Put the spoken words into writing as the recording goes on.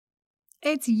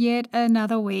It's yet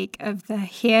another week of the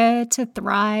Here to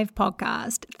Thrive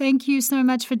podcast. Thank you so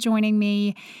much for joining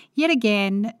me yet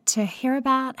again to hear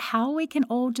about how we can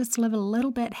all just live a little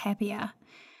bit happier.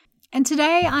 And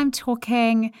today I'm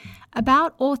talking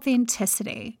about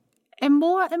authenticity, and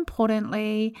more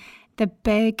importantly, the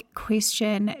big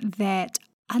question that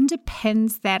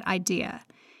underpins that idea.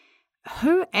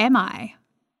 Who am I?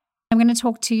 I'm going to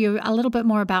talk to you a little bit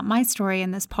more about my story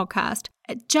in this podcast,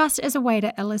 just as a way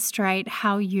to illustrate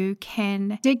how you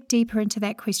can dig deeper into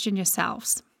that question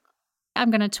yourselves. I'm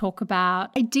going to talk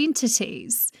about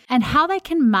identities and how they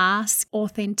can mask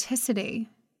authenticity.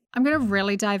 I'm going to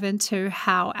really dive into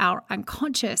how our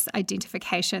unconscious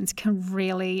identifications can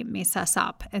really mess us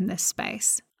up in this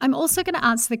space. I'm also going to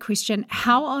answer the question,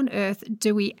 how on earth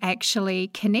do we actually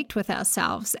connect with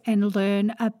ourselves and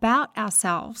learn about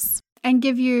ourselves? And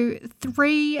give you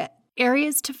 3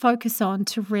 areas to focus on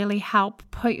to really help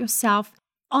put yourself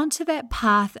onto that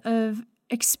path of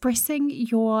expressing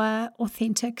your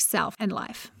authentic self in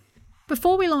life.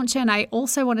 Before we launch in, I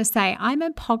also want to say I'm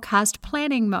in podcast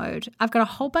planning mode. I've got a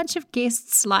whole bunch of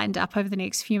guests lined up over the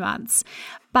next few months,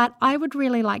 but I would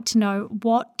really like to know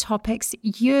what topics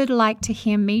you'd like to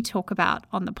hear me talk about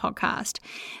on the podcast.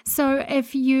 So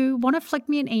if you want to flick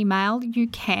me an email, you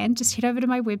can just head over to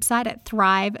my website at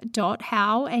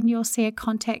thrive.how and you'll see a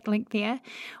contact link there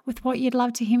with what you'd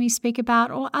love to hear me speak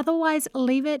about, or otherwise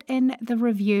leave it in the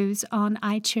reviews on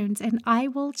iTunes and I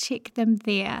will check them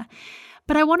there.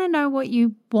 But I want to know what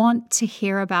you want to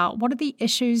hear about. What are the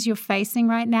issues you're facing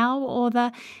right now, or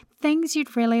the things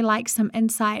you'd really like some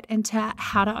insight into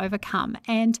how to overcome?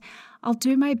 And I'll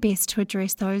do my best to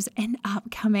address those in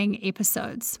upcoming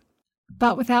episodes.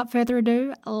 But without further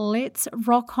ado, let's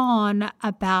rock on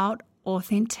about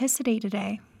authenticity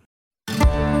today.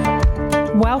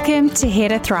 Welcome to Here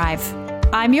to Thrive.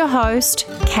 I'm your host,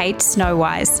 Kate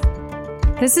Snowwise.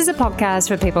 This is a podcast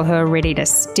for people who are ready to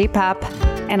step up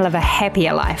and live a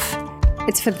happier life.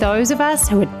 It's for those of us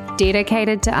who are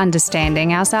dedicated to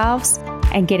understanding ourselves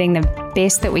and getting the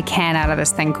best that we can out of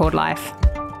this thing called life.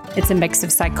 It's a mix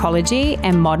of psychology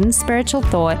and modern spiritual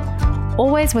thought,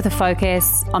 always with a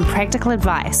focus on practical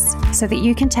advice so that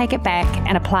you can take it back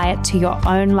and apply it to your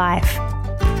own life.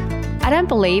 I don't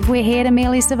believe we're here to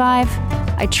merely survive.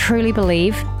 I truly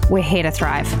believe we're here to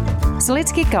thrive. So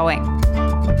let's get going.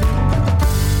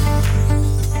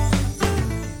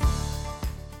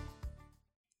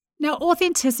 Now,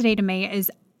 authenticity to me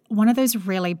is one of those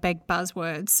really big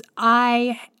buzzwords.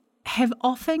 I have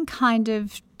often kind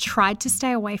of tried to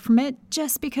stay away from it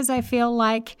just because I feel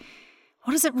like,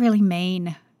 what does it really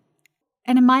mean?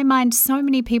 And in my mind, so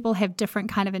many people have different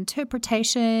kind of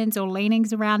interpretations or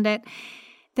leanings around it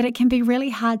that it can be really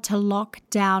hard to lock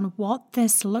down what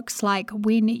this looks like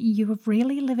when you're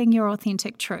really living your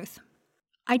authentic truth.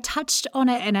 I touched on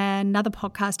it in another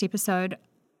podcast episode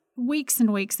weeks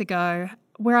and weeks ago,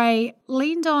 where I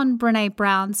leaned on Brené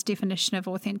Brown's definition of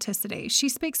authenticity. She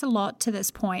speaks a lot to this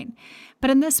point,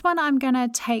 but in this one, I'm going to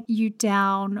take you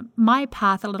down my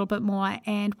path a little bit more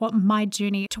and what my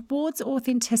journey towards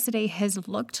authenticity has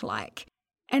looked like.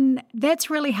 And that's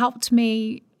really helped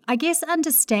me, I guess,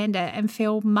 understand it and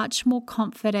feel much more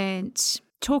confident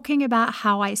talking about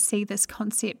how I see this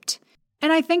concept.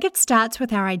 And I think it starts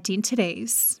with our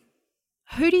identities.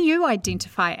 Who do you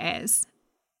identify as?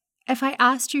 If I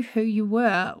asked you who you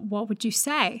were, what would you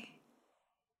say?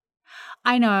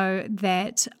 I know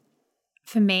that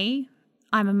for me,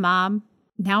 I'm a mom.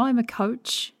 Now I'm a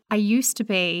coach. I used to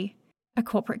be a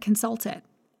corporate consultant.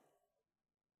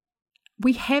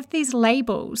 We have these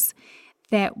labels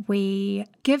that we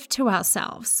give to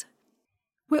ourselves.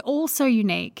 We're all so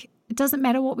unique. It doesn't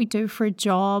matter what we do for a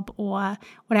job or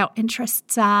what our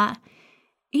interests are.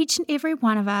 Each and every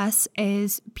one of us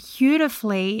is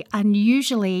beautifully,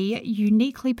 unusually,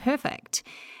 uniquely perfect.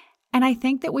 And I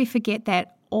think that we forget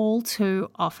that all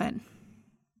too often.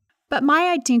 But my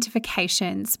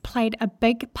identifications played a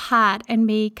big part in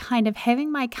me kind of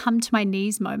having my come to my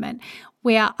knees moment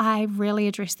where I really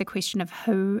addressed the question of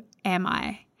who am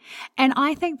I? And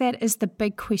I think that is the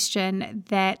big question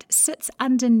that sits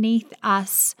underneath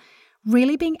us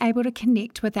really being able to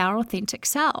connect with our authentic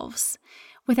selves.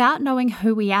 Without knowing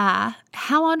who we are,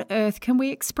 how on earth can we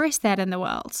express that in the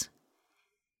world?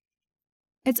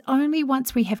 It's only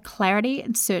once we have clarity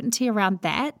and certainty around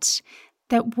that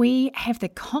we have the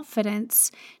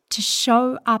confidence to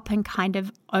show up and kind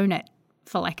of own it,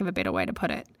 for lack of a better way to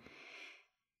put it.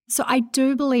 So I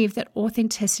do believe that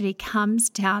authenticity comes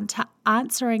down to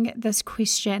answering this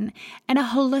question in a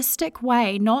holistic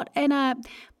way, not in a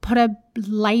put a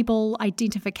label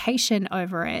identification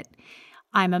over it.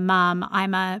 I'm a mom,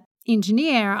 I'm a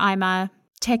engineer, I'm a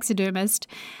taxidermist.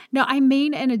 No, I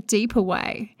mean in a deeper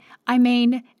way. I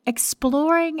mean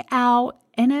exploring our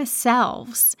inner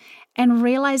selves and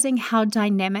realizing how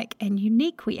dynamic and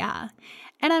unique we are.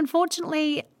 And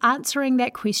unfortunately, answering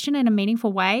that question in a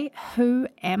meaningful way, who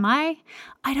am I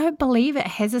don't believe it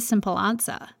has a simple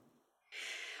answer.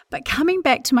 But coming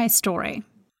back to my story,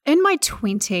 in my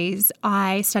 20s,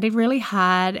 I studied really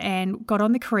hard and got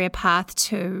on the career path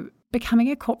to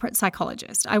becoming a corporate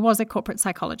psychologist. I was a corporate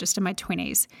psychologist in my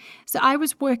 20s. So I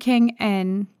was working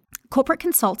in corporate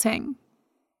consulting.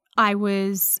 I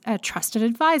was a trusted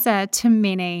advisor to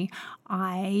many.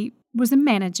 I was a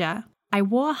manager. I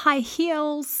wore high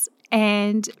heels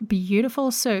and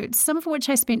beautiful suits, some of which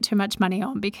I spent too much money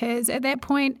on because at that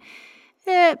point,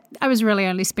 I was really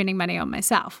only spending money on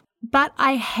myself. But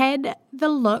I had the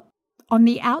look on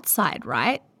the outside,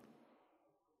 right?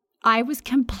 I was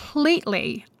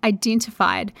completely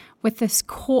identified with this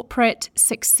corporate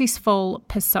successful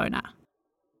persona.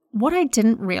 What I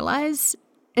didn't realize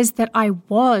is that I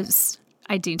was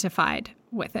identified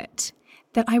with it,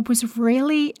 that I was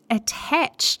really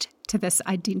attached to this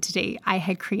identity I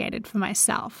had created for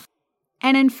myself.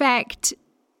 And in fact,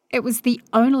 it was the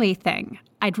only thing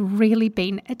I'd really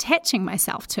been attaching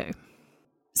myself to.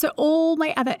 So all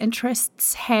my other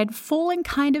interests had fallen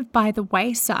kind of by the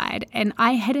wayside, and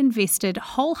I had invested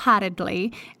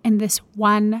wholeheartedly in this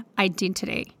one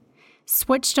identity,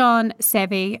 switched on,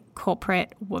 savvy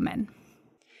corporate woman.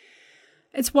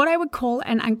 It's what I would call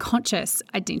an unconscious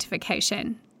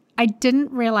identification. I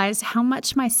didn't realize how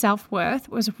much my self-worth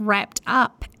was wrapped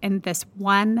up in this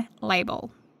one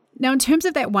label. Now, in terms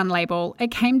of that one label,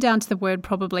 it came down to the word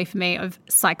probably for me of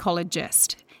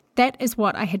psychologist. That is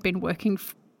what I had been working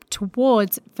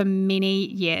towards for many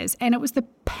years. And it was the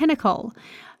pinnacle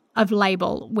of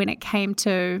label when it came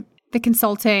to the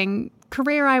consulting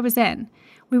career I was in.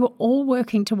 We were all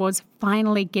working towards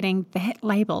finally getting that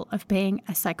label of being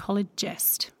a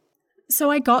psychologist.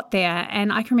 So I got there,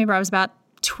 and I can remember I was about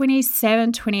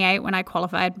 27, 28 when I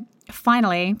qualified.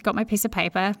 Finally got my piece of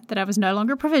paper that I was no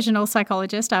longer a provisional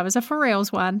psychologist. I was a for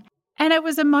reals one. And it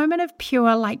was a moment of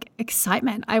pure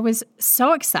excitement. I was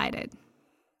so excited.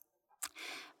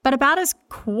 But about as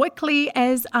quickly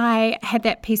as I had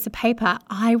that piece of paper,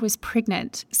 I was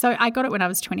pregnant. So I got it when I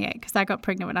was 28 because I got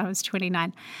pregnant when I was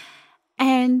 29.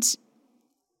 And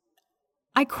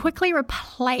I quickly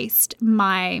replaced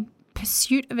my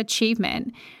pursuit of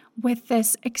achievement with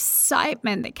this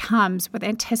excitement that comes with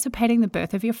anticipating the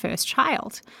birth of your first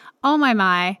child. Oh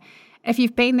my. If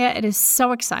you've been there, it is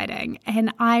so exciting.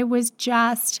 And I was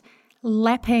just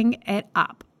lapping it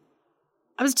up.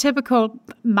 I was a typical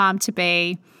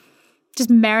mom-to-be, just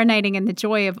marinating in the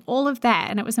joy of all of that,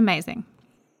 and it was amazing.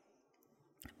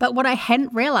 But what I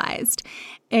hadn't realized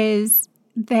is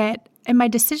that in my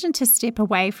decision to step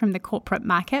away from the corporate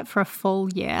market for a full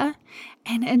year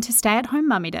and into stay-at-home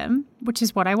mummydom, which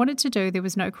is what I wanted to do, there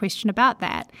was no question about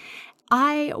that,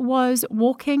 I was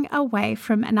walking away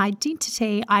from an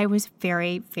identity I was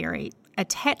very, very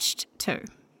attached to.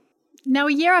 Now,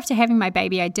 a year after having my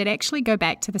baby, I did actually go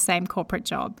back to the same corporate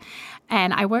job,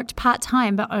 and I worked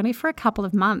part-time, but only for a couple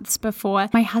of months before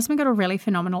my husband got a really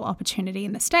phenomenal opportunity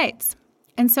in the States.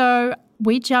 And so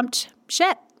we jumped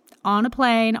ship on a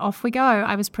plane, off we go.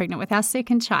 I was pregnant with our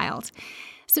second child.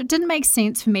 So it didn't make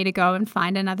sense for me to go and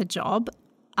find another job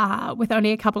with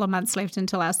only a couple of months left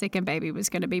until our second baby was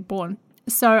going to be born.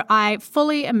 So I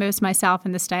fully immersed myself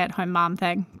in the stay-at-home mom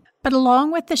thing. But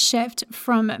along with the shift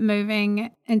from moving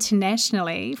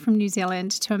internationally from New Zealand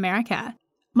to America,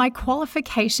 my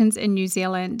qualifications in New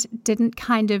Zealand didn't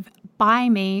kind of buy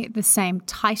me the same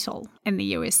title in the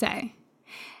USA.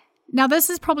 Now,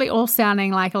 this is probably all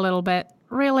sounding like a little bit,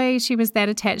 really, she was that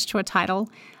attached to a title.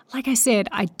 Like I said,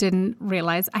 I didn't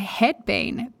realize I had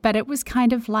been, but it was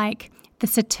kind of like the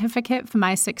certificate for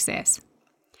my success.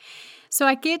 So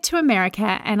I get to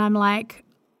America and I'm like,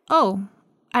 oh,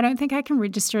 I don't think I can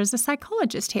register as a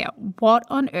psychologist here. What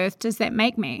on earth does that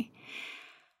make me?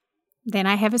 Then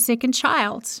I have a second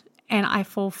child and I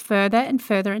fall further and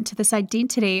further into this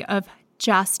identity of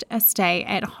just a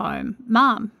stay-at-home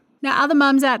mom. Now, other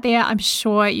mums out there, I'm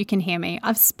sure you can hear me.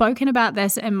 I've spoken about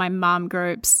this in my mom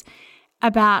groups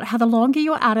about how the longer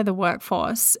you're out of the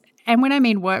workforce, and when I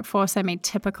mean workforce, I mean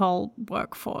typical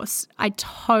workforce. I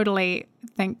totally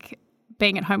think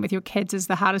being at home with your kids is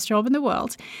the hardest job in the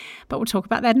world, but we'll talk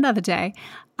about that another day.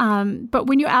 But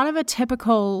when you're out of a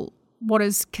typical, what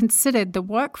is considered the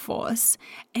workforce,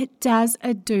 it does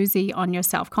a doozy on your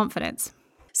self-confidence.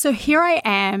 So here I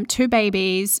am, 2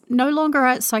 babies, no longer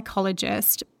a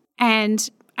psychologist, and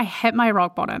I hit my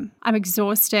rock bottom. I'm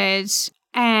exhausted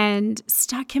and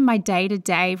stuck in my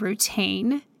day-to-day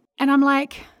routine. And I'm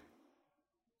like,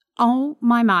 oh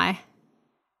my,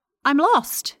 I'm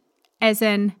lost. As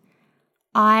in,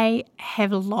 I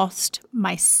have lost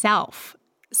myself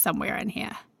somewhere in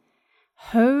here.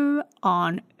 Who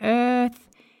on earth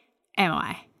am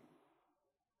I?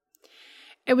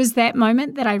 It was that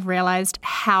moment that I realized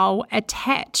how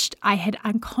attached I had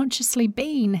unconsciously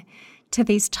been to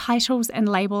these titles and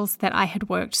labels that I had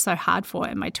worked so hard for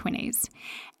in my 20s.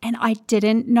 And I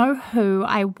didn't know who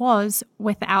I was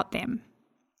without them.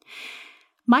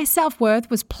 My self-worth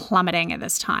was plummeting at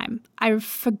this time. I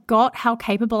forgot how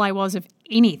capable I was of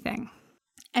anything.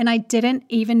 And I didn't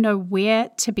even know where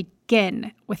to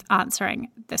begin with answering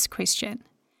this question.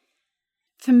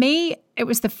 For me, it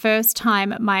was the first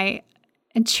time my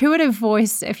intuitive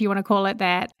voice, if you want to call it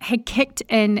that, had kicked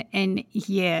in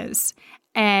years.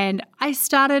 And I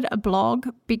started a blog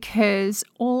because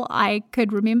all I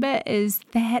could remember is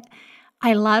that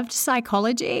I loved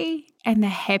psychology and the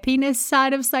happiness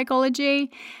side of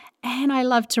psychology, and I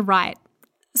loved to write.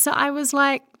 So I was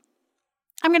like,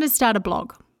 I'm going to start a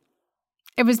blog.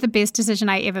 It was the best decision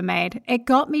I ever made. It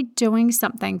got me doing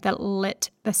something that lit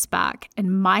the spark in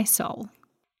my soul.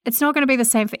 It's not going to be the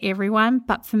same for everyone,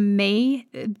 but for me,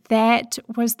 that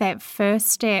was that first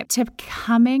step to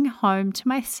coming home to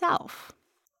myself.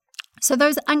 So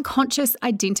those unconscious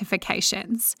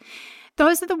identifications,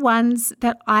 those are the ones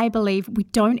that I believe we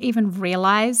don't even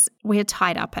realize we're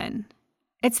tied up in.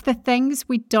 It's the things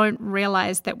we don't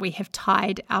realize that we have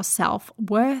tied our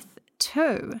self-worth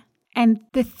to. And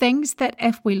the things that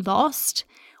if we lost,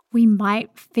 we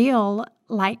might feel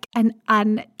like an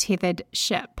untethered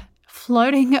ship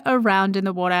floating around in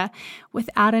the water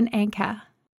without an anchor.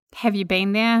 Have you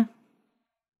been there?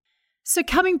 So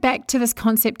coming back to this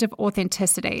concept of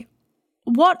authenticity,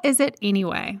 what is it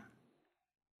anyway?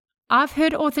 I've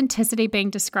heard authenticity being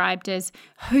described as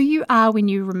who you are when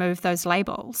you remove those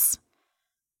labels.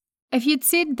 If you'd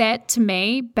said that to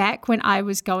me back when I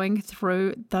was going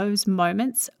through those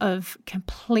moments of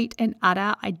complete and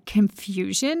utter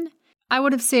confusion, I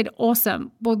would have said,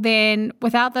 awesome. Well then,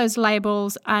 without those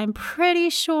labels, I'm pretty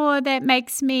sure that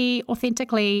makes me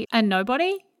authentically a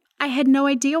nobody. I had no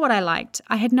idea what I liked.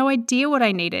 I had no idea what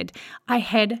I needed. I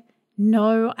had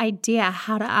no idea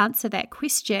how to answer that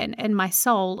question in my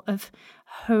soul of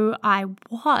who I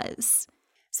was.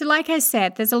 So like I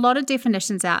said, there's a lot of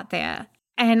definitions out there.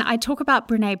 And I talk about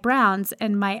Brené Brown's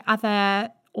in my other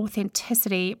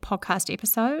authenticity podcast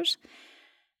episode.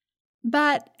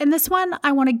 But in this one,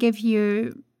 I want to give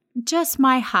you just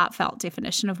my heartfelt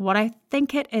definition of what I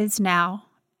think it is now.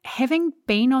 Having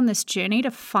been on this journey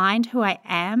to find who I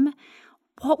am,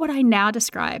 what would I now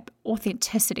describe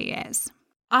authenticity as?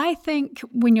 I think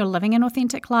when you're living an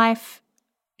authentic life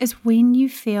is when you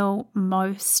feel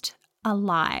most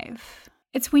alive.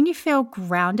 It's when you feel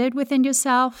grounded within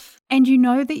yourself and you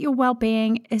know that your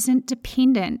well-being isn't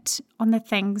dependent on the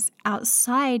things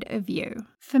outside of you.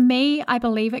 For me, I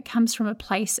believe it comes from a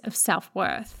place of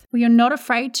self-worth, where you're not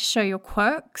afraid to show your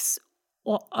quirks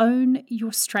or own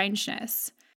your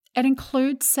strangeness. It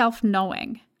includes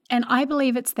self-knowing, and I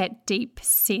believe it's that deep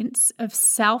sense of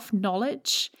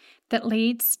self-knowledge that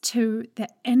leads to the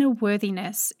inner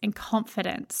worthiness and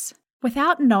confidence.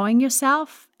 Without knowing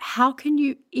yourself, how can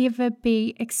you ever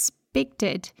be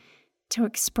expected to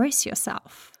express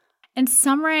yourself? In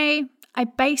summary, I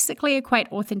basically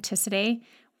equate authenticity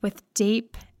with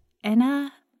deep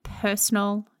inner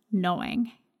personal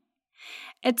knowing.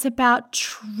 It's about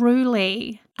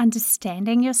truly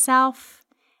understanding yourself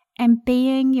and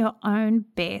being your own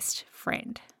best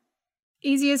friend.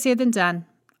 Easier said than done.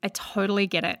 I totally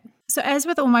get it. So as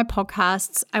with all my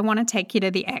podcasts, I want to take you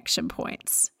to the action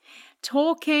points.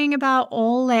 Talking about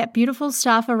all that beautiful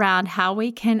stuff around how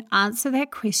we can answer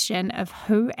that question of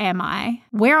who am I?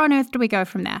 Where on earth do we go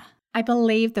from there? I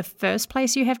believe the first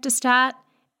place you have to start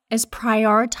is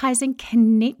prioritizing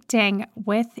connecting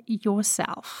with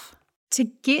yourself. To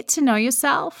get to know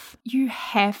yourself, you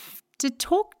have to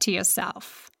talk to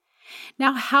yourself.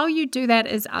 Now, how you do that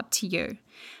is up to you.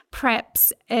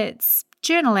 Perhaps it's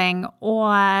journaling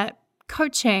or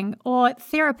coaching or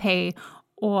therapy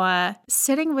or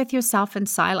sitting with yourself in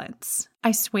silence.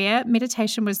 I swear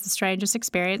meditation was the strangest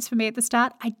experience for me at the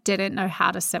start. I didn't know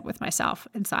how to sit with myself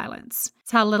in silence.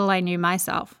 It's how little I knew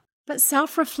myself. But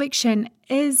self-reflection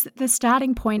is the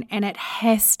starting point, and it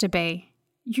has to be.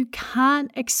 You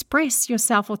can't express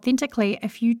yourself authentically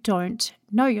if you don't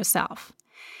know yourself.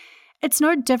 It's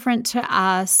no different to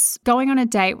us going on a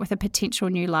date with a potential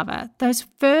new lover. Those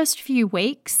first few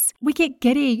weeks, we get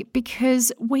giddy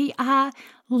because we are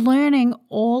learning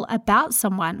all about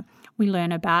someone. We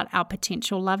learn about our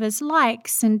potential lovers'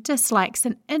 likes and dislikes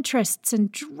and interests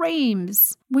and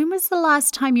dreams. When was the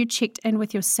last time you checked in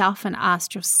with yourself and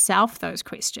asked yourself those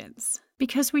questions?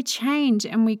 Because we change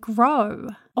and we grow.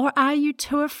 Or are you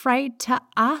too afraid to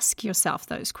ask yourself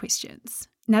those questions?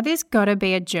 Now, there's got to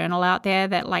be a journal out there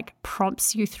that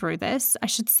prompts you through this. I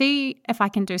should see if I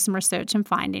can do some research and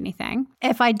find anything.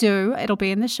 If I do, it'll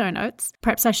be in the show notes.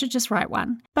 Perhaps I should just write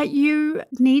one. But you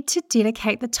need to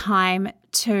dedicate the time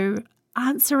to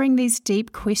answering these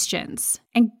deep questions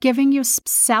and giving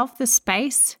yourself the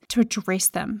space to address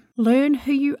them. Learn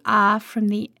who you are from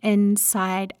the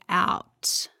inside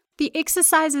out. The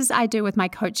exercises I do with my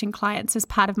coaching clients as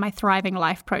part of my Thriving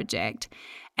Life project,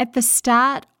 at the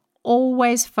start,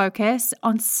 always focus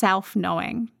on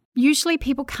self-knowing. Usually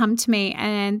people come to me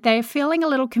and they're feeling a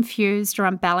little confused or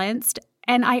unbalanced,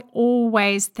 and I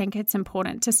always think it's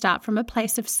important to start from a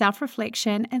place of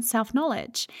self-reflection and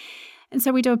self-knowledge. And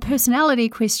so we do a personality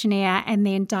questionnaire and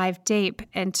then dive deep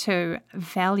into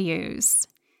values.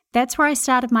 That's where I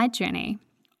started my journey.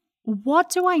 What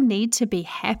do I need to be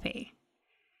happy?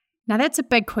 Now that's a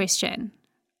big question.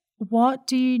 What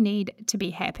do you need to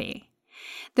be happy?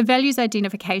 The values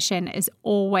identification is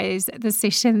always the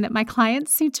session that my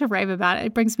clients seem to rave about.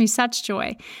 It brings me such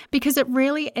joy because it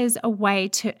really is a way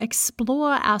to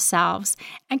explore ourselves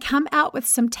and come out with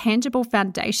some tangible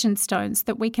foundation stones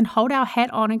that we can hold our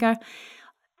hat on and go,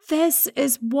 this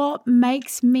is what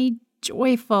makes me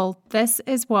joyful. This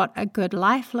is what a good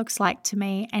life looks like to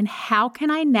me. And how can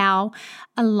I now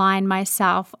align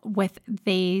myself with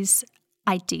these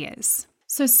ideas?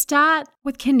 So start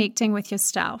with connecting with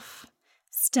yourself.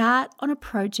 Start on a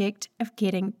project of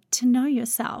getting to know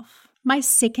yourself. My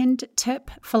second tip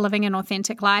for living an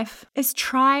authentic life is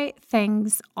try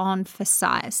things on for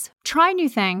size. Try new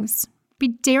things. Be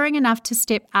daring enough to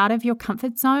step out of your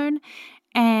comfort zone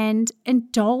and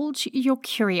indulge your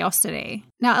curiosity.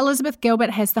 Now, Elizabeth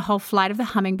Gilbert has the whole Flight of the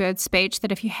Hummingbird speech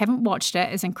that if you haven't watched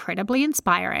it is incredibly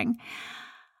inspiring.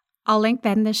 I'll link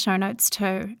that in the show notes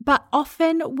too. But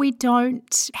often we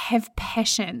don't have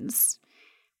passions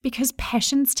because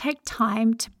passions take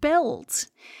time to build.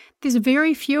 There's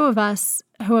very few of us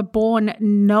who are born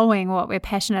knowing what we're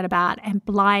passionate about and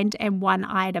blind and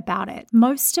one-eyed about it.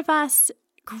 Most of us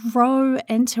grow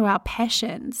into our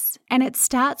passions, and it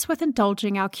starts with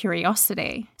indulging our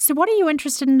curiosity. So what are you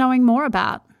interested in knowing more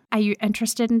about? Are you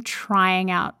interested in trying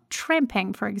out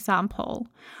tramping, for example?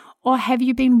 Or have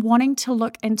you been wanting to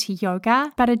look into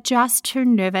yoga but are just too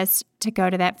nervous to go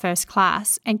to that first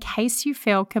class in case you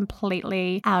feel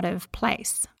completely out of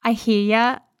place? I hear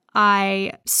ya.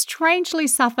 I strangely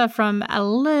suffer from a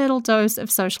little dose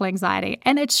of social anxiety,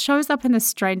 and it shows up in the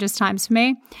strangest times for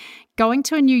me. Going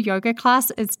to a new yoga class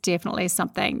is definitely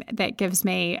something that gives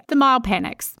me the mild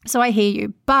panics. So I hear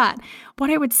you. But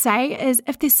what I would say is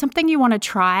if there's something you want to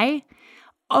try,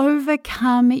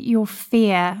 overcome your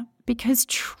fear, because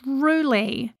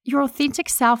truly your authentic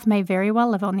self may very well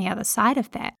live on the other side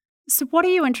of that. So what are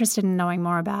you interested in knowing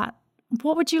more about?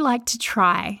 What would you like to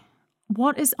try?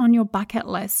 What is on your bucket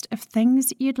list of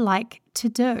things you'd like to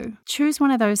do? Choose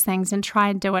one of those things and try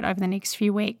and do it over the next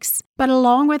few weeks. But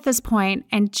along with this point,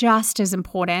 and just as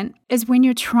important, is when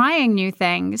you're trying new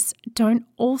things, don't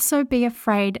also be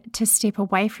afraid to step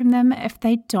away from them if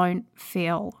they don't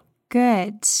feel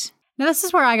good. Now, this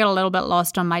is where I got a little bit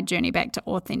lost on my journey back to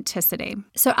authenticity.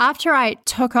 So after I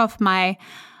took off my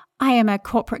I am a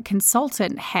corporate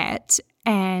consultant hat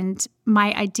and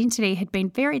my identity had been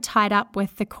very tied up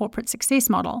with the corporate success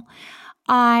model,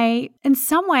 I, in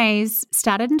some ways,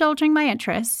 started indulging my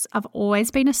interests. I've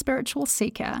always been a spiritual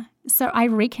seeker. So I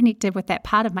reconnected with that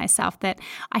part of myself that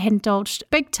I had indulged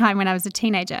big time when I was a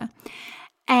teenager.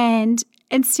 And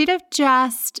instead of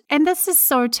and this is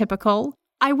so typical,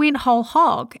 I went whole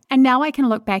hog, and now I can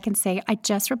look back and see I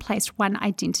just replaced one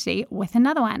identity with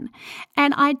another one.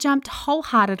 And I jumped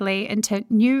wholeheartedly into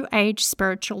new age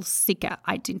spiritual seeker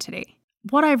identity.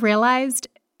 What I realized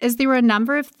is there were a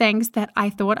number of things that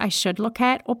I thought I should look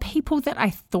at, or people that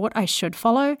I thought I should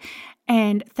follow,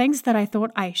 and things that I thought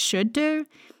I should do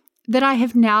that I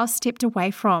have now stepped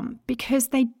away from because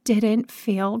they didn't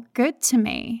feel good to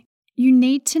me. You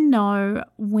need to know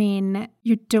when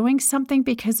you're doing something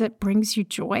because it brings you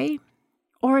joy,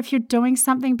 or if you're doing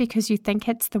something because you think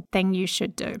it's the thing you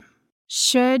should do.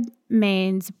 Should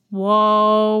means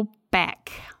whoa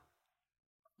back.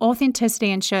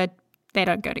 Authenticity and should, they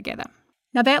don't go together.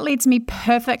 Now that leads me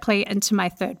perfectly into my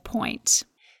third point.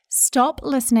 Stop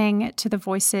listening to the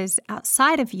voices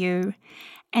outside of you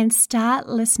and start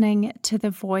listening to the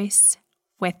voice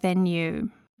within you.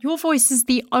 Your voice is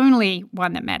the only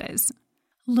one that matters.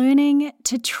 Learning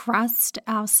to trust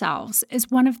ourselves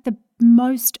is one of the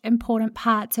most important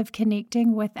parts of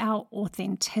connecting with our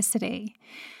authenticity.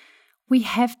 We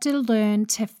have to learn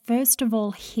to, first of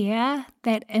all, hear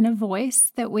that inner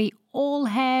voice that we all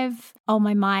have. Oh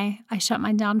my, I shut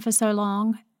mine down for so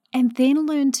long. And then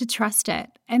learn to trust it.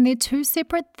 And they're two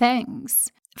separate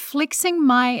things. Flexing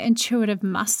my intuitive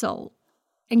muscle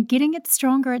and getting it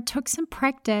stronger, it took some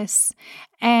practice.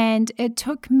 And it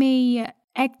took me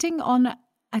acting on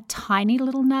a tiny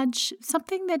little nudge,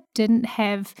 something that didn't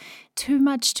have too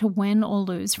much to win or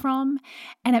lose from,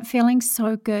 and it feeling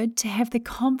so good to have the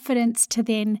confidence to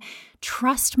then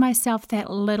trust myself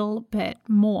that little bit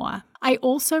more. I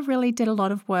also really did a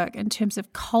lot of work in terms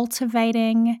of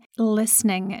cultivating,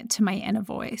 listening to my inner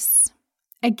voice.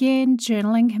 Again,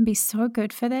 journaling can be so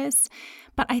good for this,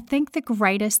 but I think the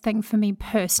greatest thing for me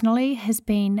personally has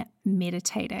been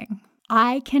meditating.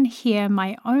 I can hear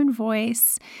my own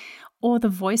voice, or the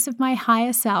voice of my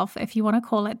higher self, if you want to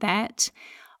call it that,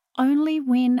 only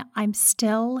when I'm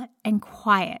still and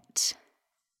quiet.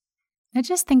 Now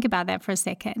just think about that for a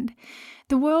second.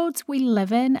 The worlds we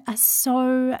live in are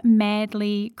so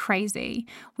madly crazy.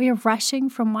 We are rushing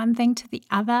from one thing to the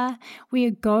other. We are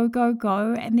go,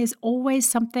 and there's always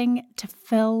something to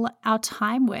fill our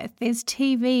time with. There's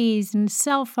TVs and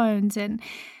cell phones and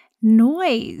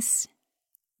noise.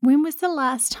 When was the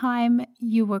last time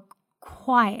you were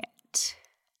quiet?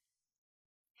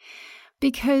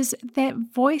 Because that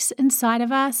voice inside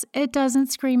of us, it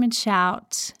doesn't scream and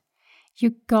shout.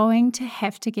 You're going to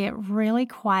have to get really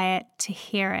quiet to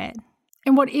hear it.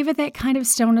 And whatever that kind of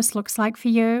stillness looks like for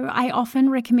you, I often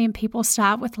recommend people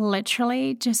start with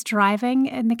literally just driving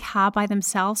in the car by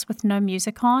themselves with no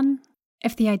music on.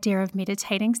 If the idea of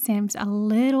meditating seems a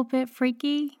little bit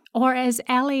freaky, or as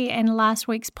Ali in last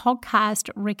week's podcast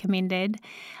recommended,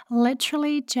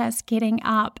 literally just getting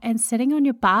up and sitting on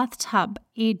your bathtub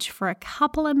edge for a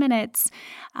couple of minutes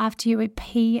after you would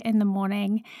pee in the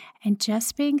morning and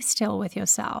just being still with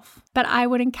yourself. But I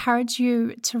would encourage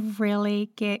you to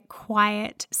really get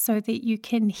quiet so that you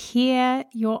can hear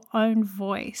your own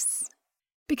voice.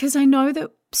 Because I know that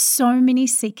so many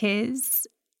seekers,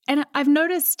 and I've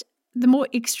noticed the more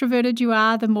extroverted you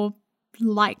are, the more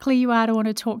likely you are to want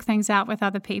to talk things out with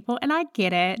other people, and I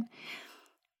get it.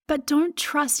 But don't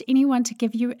trust anyone to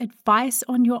give you advice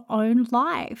on your own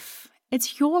life.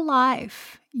 It's your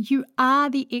life. You are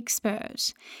the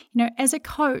expert. As a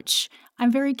coach,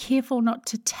 I'm very careful not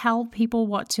to tell people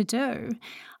what to do.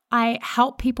 I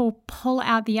help people pull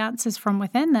out the answers from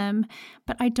within them,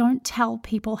 but I don't tell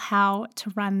people how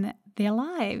to run their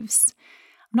lives.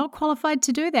 I'm not qualified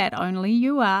to do that, only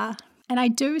you are. And I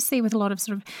do see with a lot of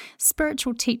sort of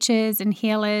spiritual teachers and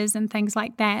healers and things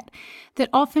like that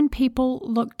often people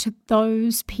look to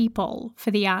those people for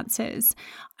the answers.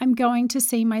 I'm going to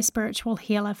see my spiritual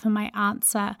healer for my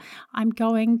answer. I'm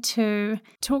going to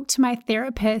talk to my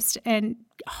therapist and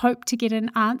hope to get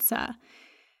an answer.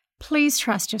 Please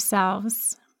trust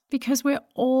yourselves, because we're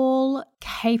all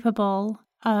capable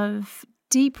of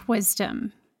deep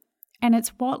wisdom, and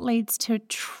it's what leads to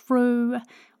true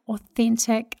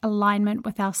authentic alignment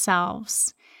with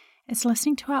ourselves. It's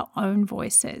listening to our own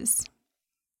voices,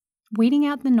 weeding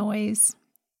out the noise,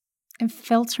 and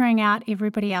filtering out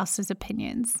everybody else's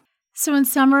opinions. So in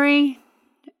summary,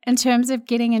 in terms of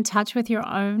getting in touch with your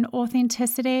own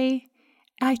authenticity,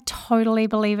 I totally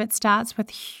believe it starts with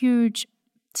huge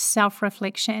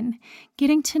self-reflection,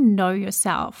 getting to know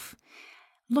yourself,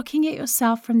 looking at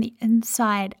yourself from the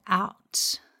inside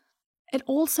out. It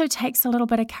also takes a little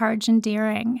bit of courage and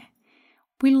daring.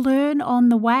 We learn on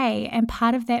the way, and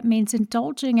part of that means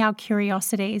indulging our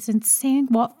curiosities and seeing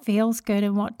what feels good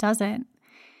and what doesn't.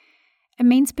 It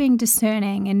means being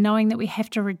discerning and knowing that we have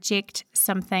to reject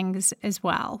some things as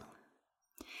well.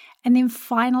 And then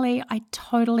finally, I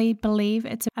totally believe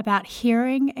it's about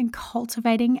hearing and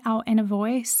cultivating our inner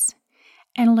voice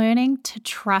and learning to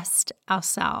trust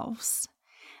ourselves.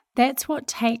 That's what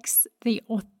takes the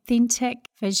authentic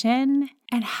vision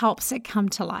and helps it come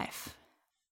to life.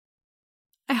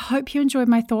 I hope you enjoyed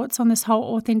my thoughts on this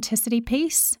whole authenticity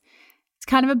piece. It's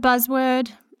kind of a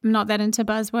buzzword. I'm not that into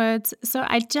buzzwords, so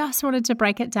I just wanted to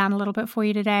break it down a little bit for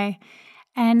you today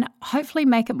and hopefully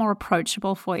make it more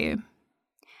approachable for you.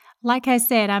 Like I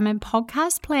said, I'm in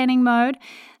podcast planning mode,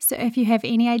 so if you have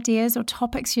any ideas or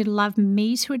topics you'd love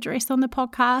me to address on the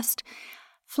podcast,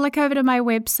 flick over to my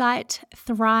website,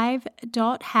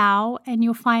 thrive.how, and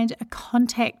you'll find a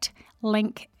contact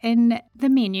link in the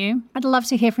menu. I'd love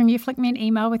to hear from you. Flick me an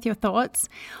email with your thoughts,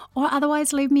 or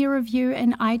otherwise leave me a review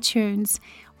in iTunes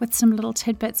with some little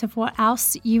tidbits of what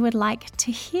else you would like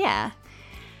to hear.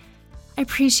 I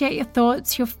appreciate your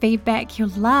thoughts, your feedback, your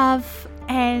love,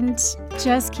 and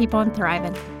just keep on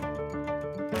thriving.